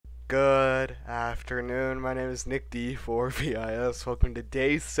Good afternoon. My name is Nick D4VIS. Welcome to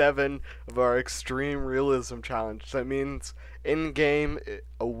day 7 of our extreme realism challenge. That means in game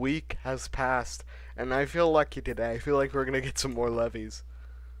a week has passed, and I feel lucky today. I feel like we're gonna get some more levies.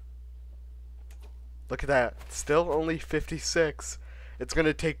 Look at that. Still only 56. It's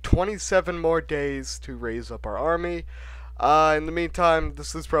gonna take 27 more days to raise up our army. In the meantime,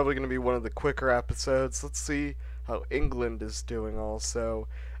 this is probably gonna be one of the quicker episodes. Let's see how England is doing also.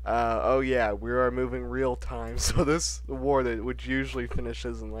 Oh yeah, we are moving real time. So this war that which usually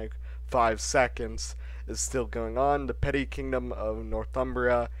finishes in like 5 seconds is still going on. The petty kingdom of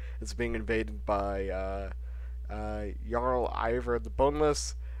Northumbria is being invaded by Jarl Ivor the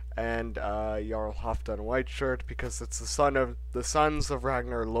Boneless and Jarl Halfdan Whiteshirt because it's the sons of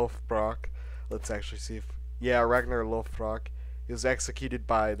Ragnar Lothbrok. Let's actually see if Ragnar Lothbrok. He was executed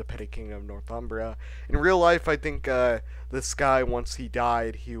by the petty king of Northumbria. In real life, I think this guy, once he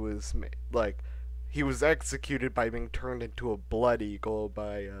died, he was executed by being turned into a blood eagle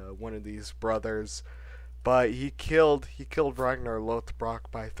by one of these brothers. But he killed Ragnar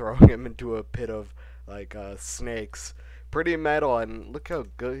Lothbrok by throwing him into a pit of snakes. Pretty metal, and look how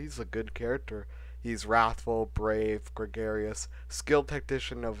good he's a good character. He's wrathful, brave, gregarious, skilled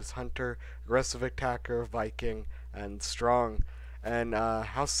tactician of his hunter, aggressive attacker, Viking, and strong. And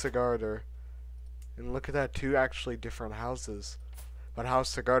House Sigarder. And look at that, two actually different houses. But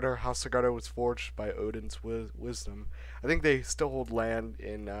House Sigarder was forged by Odin's wisdom. I think they still hold land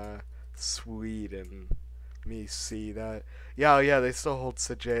in Sweden. Let me see that. Yeah, they still hold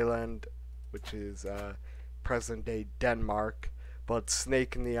Sageland, which is present-day Denmark. But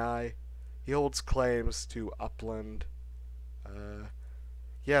Snake in the Eye, he holds claims to Upland.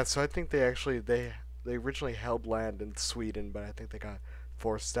 So I think they originally held land in Sweden, but I think they got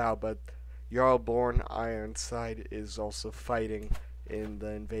forced out. But Jarlborn Ironside is also fighting in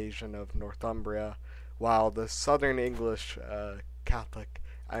the invasion of Northumbria, while the Southern English Catholic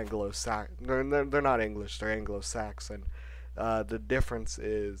Anglo-Saxon, they're not English, they're Anglo-Saxon. The difference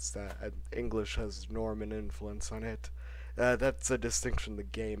is that English has Norman influence on it. That's a distinction the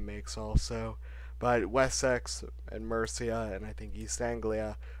game makes also. But Wessex and Mercia and I think East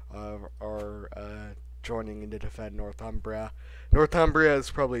Anglia are joining in to defend Northumbria. Northumbria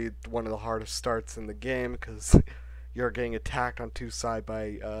is probably one of the hardest starts in the game because you're getting attacked on two sides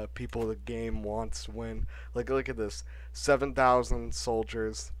by people the game wants to win. Look at this, 7,000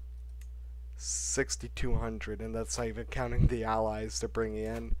 soldiers, 6,200, and that's not even counting the allies they're bringing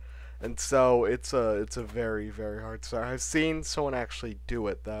in. And so it's a very, very hard start. I've seen someone actually do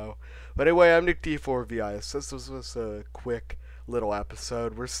it though. But anyway, I'm Nick D4VIS. This was just a quick little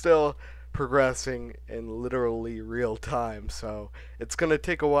episode. We're still progressing in literally real time, so it's gonna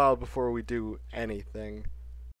take a while before we do anything.